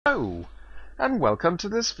Hello, and welcome to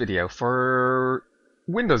this video for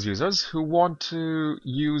Windows users who want to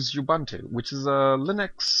use Ubuntu, which is a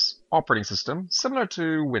Linux operating system similar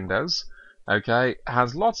to Windows. Okay,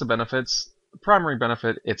 has lots of benefits. The primary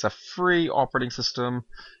benefit, it's a free operating system,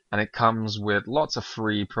 and it comes with lots of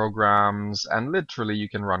free programs, and literally you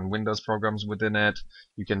can run Windows programs within it.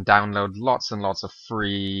 You can download lots and lots of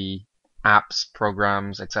free apps,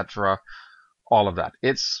 programs, etc. All of that.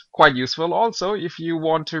 It's quite useful. Also, if you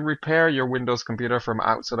want to repair your Windows computer from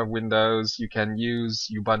outside of Windows, you can use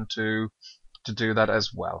Ubuntu to do that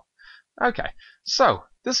as well. Okay, so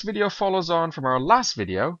this video follows on from our last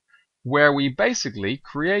video where we basically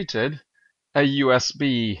created a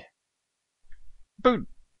USB boot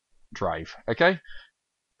drive, okay?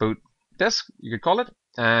 Boot disk, you could call it.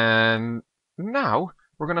 And now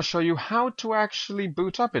we're going to show you how to actually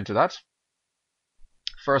boot up into that.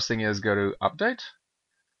 First thing is go to Update,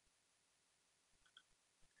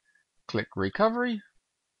 click Recovery,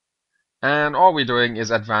 and all we're doing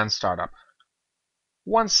is Advanced Startup.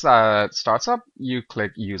 Once that starts up, you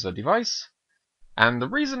click User Device, and the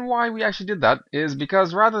reason why we actually did that is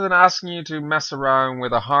because rather than asking you to mess around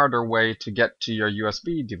with a harder way to get to your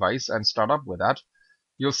USB device and start up with that,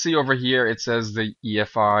 you'll see over here it says the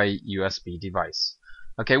EFI USB device.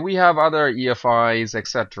 Okay, we have other EFIs,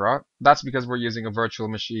 etc. That's because we're using a virtual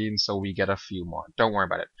machine, so we get a few more. Don't worry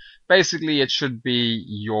about it. Basically, it should be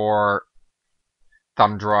your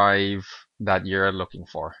thumb drive that you're looking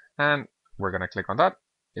for. And we're going to click on that.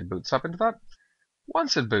 It boots up into that.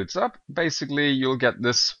 Once it boots up, basically you'll get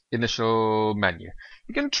this initial menu.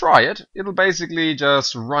 You can try it. It'll basically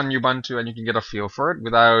just run Ubuntu and you can get a feel for it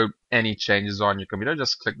without any changes on your computer.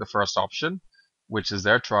 Just click the first option, which is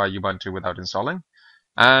there, try Ubuntu without installing.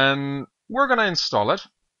 And we're going to install it.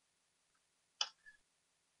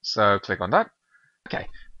 So click on that. Okay.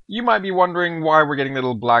 You might be wondering why we're getting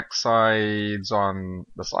little black sides on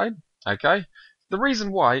the side. Okay. The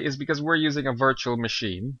reason why is because we're using a virtual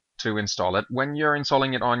machine to install it. When you're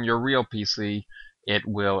installing it on your real PC, it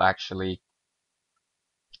will actually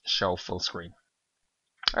show full screen.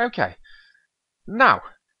 Okay. Now,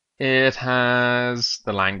 it has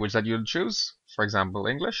the language that you'd choose. For example,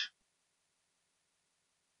 English.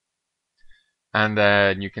 And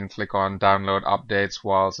then you can click on download updates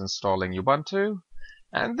whilst installing Ubuntu.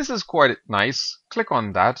 And this is quite nice. Click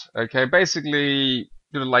on that. Okay, basically,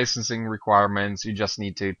 do the licensing requirements. You just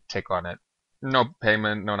need to tick on it. No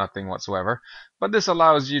payment, no nothing whatsoever. But this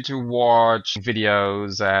allows you to watch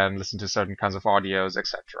videos and listen to certain kinds of audios,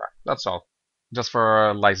 etc. That's all. Just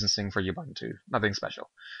for licensing for Ubuntu. Nothing special.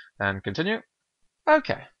 And continue.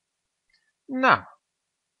 Okay. Now,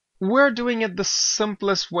 we're doing it the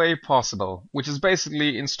simplest way possible, which is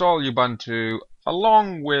basically install Ubuntu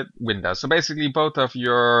along with Windows. So basically both of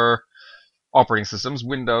your operating systems,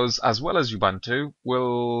 Windows as well as Ubuntu,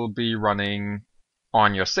 will be running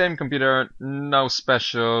on your same computer. No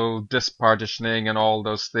special disk partitioning and all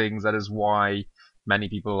those things. That is why many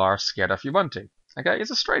people are scared of Ubuntu. Okay,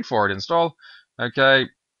 it's a straightforward install. Okay,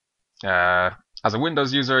 as a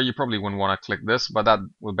Windows user, you probably wouldn't want to click this, but that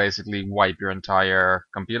will basically wipe your entire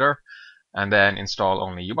computer and then install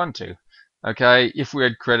only Ubuntu. Okay, if we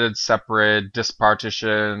had created separate disk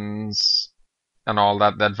partitions and all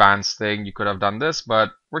that, the advanced thing, you could have done this, but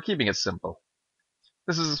we're keeping it simple.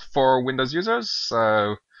 This is for Windows users,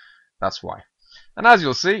 so that's why. And as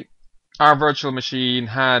you'll see, our virtual machine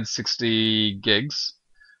had 60 gigs.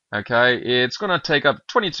 Okay, it's going to take up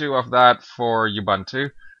 22 of that for Ubuntu.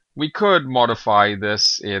 We could modify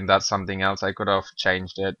this in that something else. I could have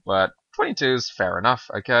changed it, but 22 is fair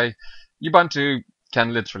enough, okay? Ubuntu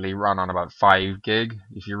can literally run on about 5 gig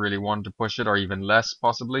if you really want to push it, or even less,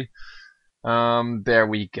 possibly. There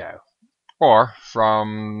we go. Or,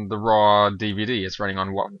 from the raw DVD, it's running on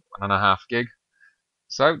 1.5 gig.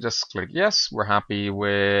 So, just click yes. We're happy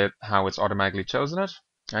with how it's automatically chosen it.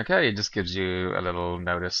 Okay, it just gives you a little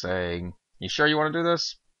notice saying, you sure you want to do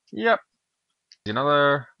this? Yep.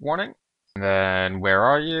 Another warning. And then where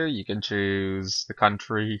are you? You can choose the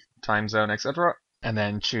country, time zone, etc. And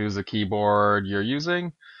then choose the keyboard you're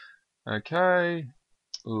using. Okay,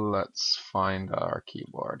 let's find our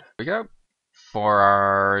keyboard. Here we go. For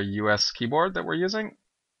our US keyboard that we're using,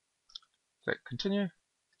 click continue.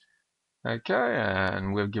 Okay,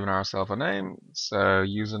 and we've given ourselves a name. So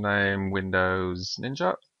username Windows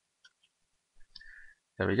Ninja.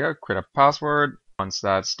 There we go. Create a password. Once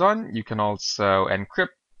that's done, you can also encrypt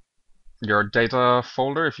your data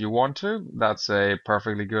folder if you want to. That's a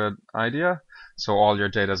perfectly good idea. So all your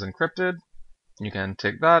data is encrypted. You can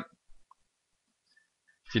tick that.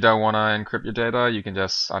 If you don't want to encrypt your data, you can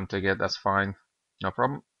just untick it. That's fine. No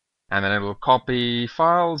problem. and then it will copy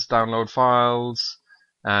files, download files,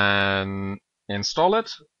 and install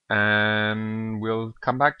it, and we'll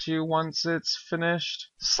come back to you once it's finished.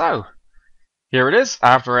 So here it is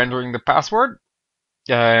after entering the password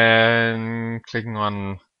and clicking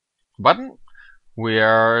on the button. We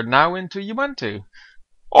are now into Ubuntu.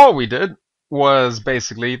 All we did was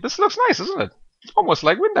basically, this looks nice, isn't it? It's almost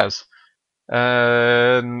like Windows.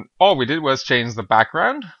 And all we did was change the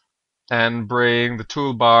background and bring the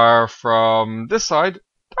toolbar from this side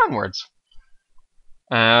downwards.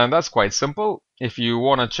 And that's quite simple. If you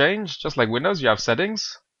want to change, just like Windows, you have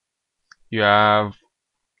settings, you have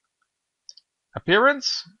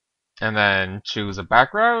appearance, and then choose a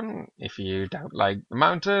background. If you don't like the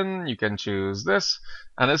mountain, you can choose this.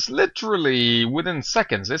 And it's literally within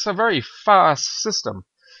seconds. It's a very fast system.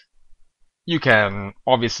 You can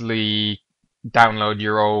obviously download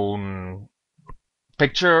your own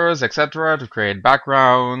pictures, etc. to create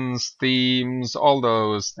backgrounds, themes, all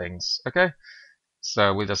those things. Okay?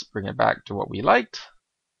 So we'll just bring it back to what we liked.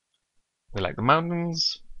 We like the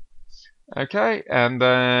mountains. Okay, and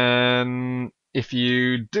then if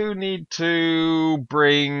you do need to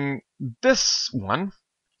bring this one,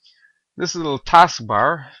 this little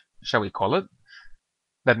taskbar, shall we call it,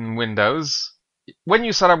 that in Windows, when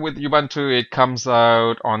you set up with Ubuntu, it comes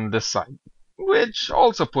out on this side, which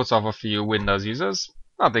also puts off a few Windows users.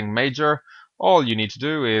 Nothing major. All you need to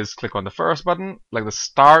do is click on the first button, like the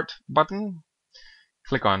Start button.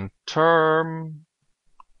 Click on Term,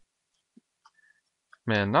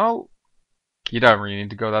 Null. You don't really need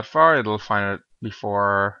to go that far. It'll find it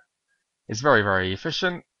before. It's very, very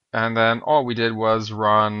efficient. And then all we did was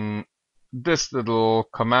run this little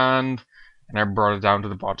command, and I brought it down to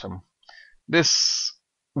the bottom. This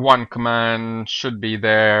one command should be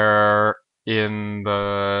there in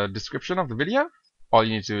the description of the video. All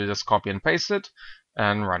you need to do is just copy and paste it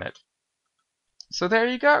and run it. So there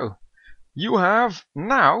you go. You have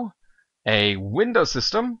now a Windows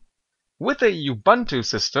system with a Ubuntu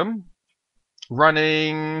system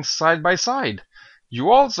running side by side. You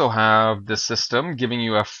also have this system giving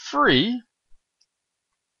you a free,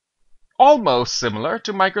 almost similar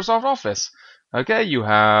to Microsoft Office. Okay, you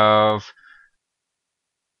have,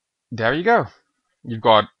 there you go. You've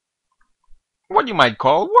got what you might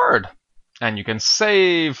call Word, and you can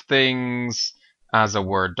save things as a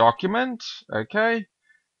Word document. Okay.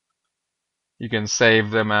 You can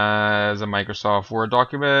save them as a Microsoft Word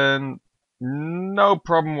document. No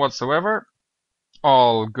problem whatsoever.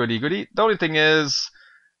 All goody goody. The only thing is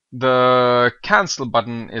the cancel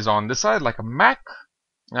button is on this side like a Mac.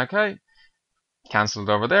 Okay.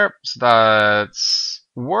 Cancelled over there. So that's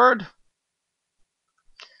Word.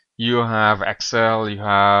 You have Excel. You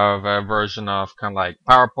have a version of kind of like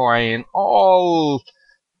PowerPoint. All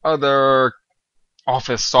other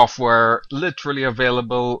Office software literally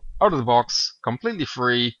available out of the box, completely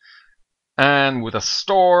free, and with a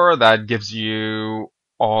store that gives you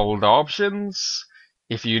all the options.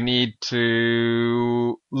 If you need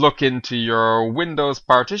to look into your Windows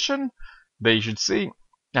partition, there you should see.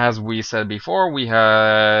 As we said before, we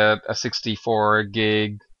had a 64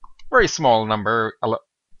 gig, very small number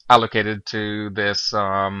allocated to this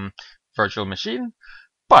virtual machine,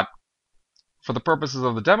 but for the purposes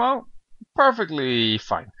of the demo, perfectly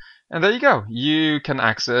fine. And there you go. You can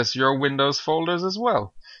access your Windows folders as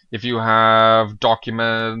well. If you have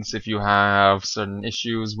documents, if you have certain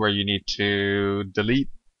issues where you need to delete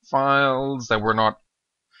files that were not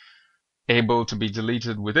able to be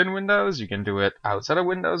deleted within Windows, you can do it outside of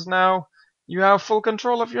Windows now. You have full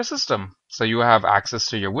control of your system. So you have access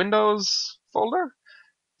to your Windows folder.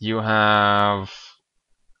 You have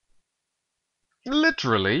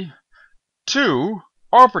literally 2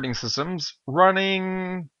 operating systems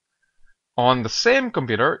running on the same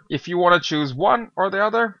computer. If you want to choose one or the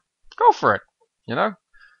other, go for it. You know,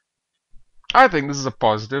 I think this is a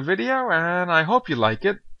positive video, and I hope you like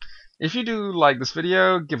it. If you do like this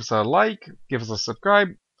video, give us a like, give us a subscribe.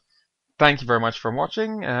 Thank you very much for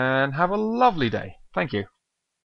watching, and have a lovely day. Thank you.